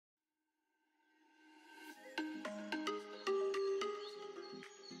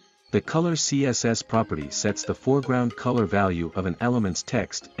The color CSS property sets the foreground color value of an element's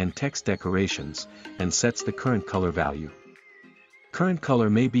text and text decorations, and sets the current color value. Current color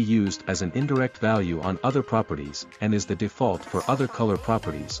may be used as an indirect value on other properties and is the default for other color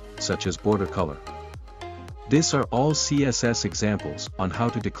properties, such as border color. These are all CSS examples on how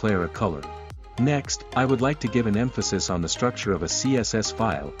to declare a color. Next, I would like to give an emphasis on the structure of a CSS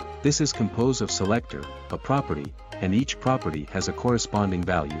file. This is composed of selector, a property, and each property has a corresponding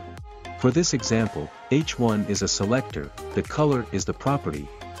value. For this example, h1 is a selector, the color is the property,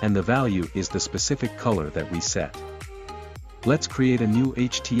 and the value is the specific color that we set. Let's create a new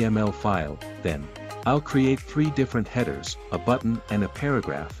HTML file, then. I'll create 3 different headers, a button and a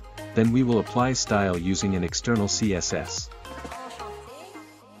paragraph, then we will apply style using an external CSS.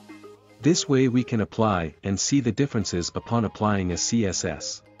 This way we can apply and see the differences upon applying a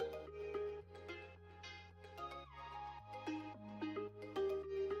CSS.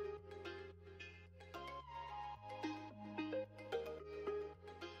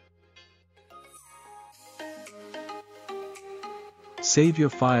 Save your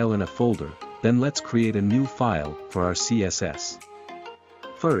file in a folder, then let's create a new file for our CSS.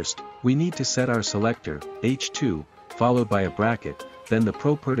 First, we need to set our selector, h2, followed by a bracket, then the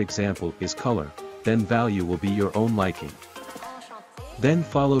proper example is color, then value will be your own liking. Then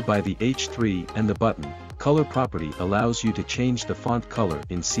followed by the h3 and the button. Color property allows you to change the font color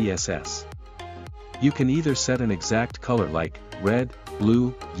in CSS. You can either set an exact color like red,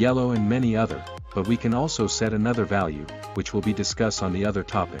 blue, yellow and many other, but we can also set another value, which will be discussed on the other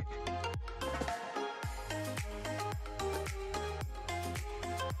topic.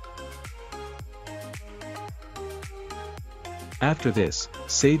 After this,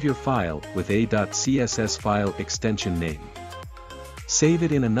 save your file with a.css file extension name. Save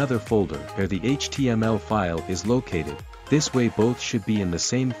it in another folder where the HTML file is located. This way both should be in the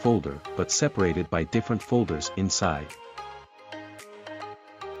same folder but separated by different folders inside.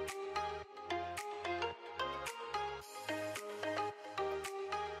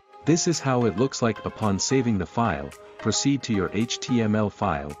 This is how it looks like upon saving the file. Proceed to your HTML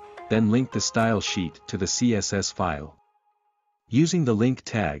file, then link the style sheet to the CSS file. Using the link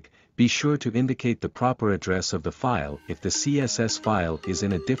tag, be sure to indicate the proper address of the file if the CSS file is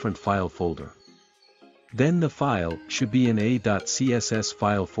in a different file folder. Then the file should be in a.css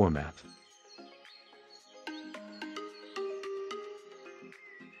file format.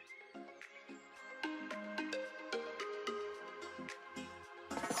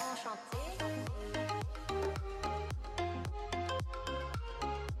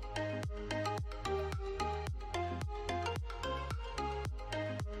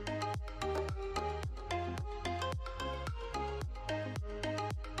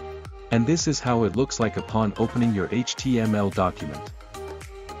 And this is how it looks like upon opening your HTML document.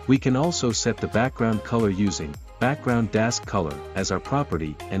 We can also set the background color using background-color as our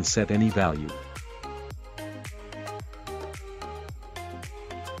property and set any value.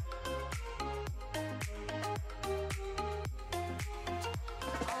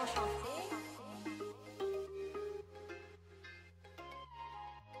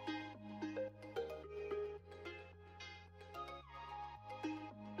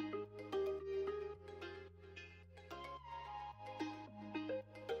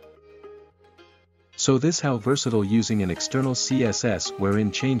 So this how versatile using an external CSS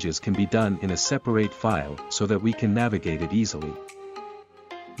wherein changes can be done in a separate file so that we can navigate it easily.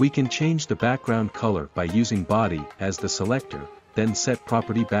 We can change the background color by using body as the selector, then set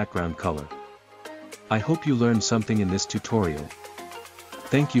property background color. I hope you learned something in this tutorial.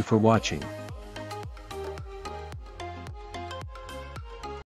 Thank you for watching.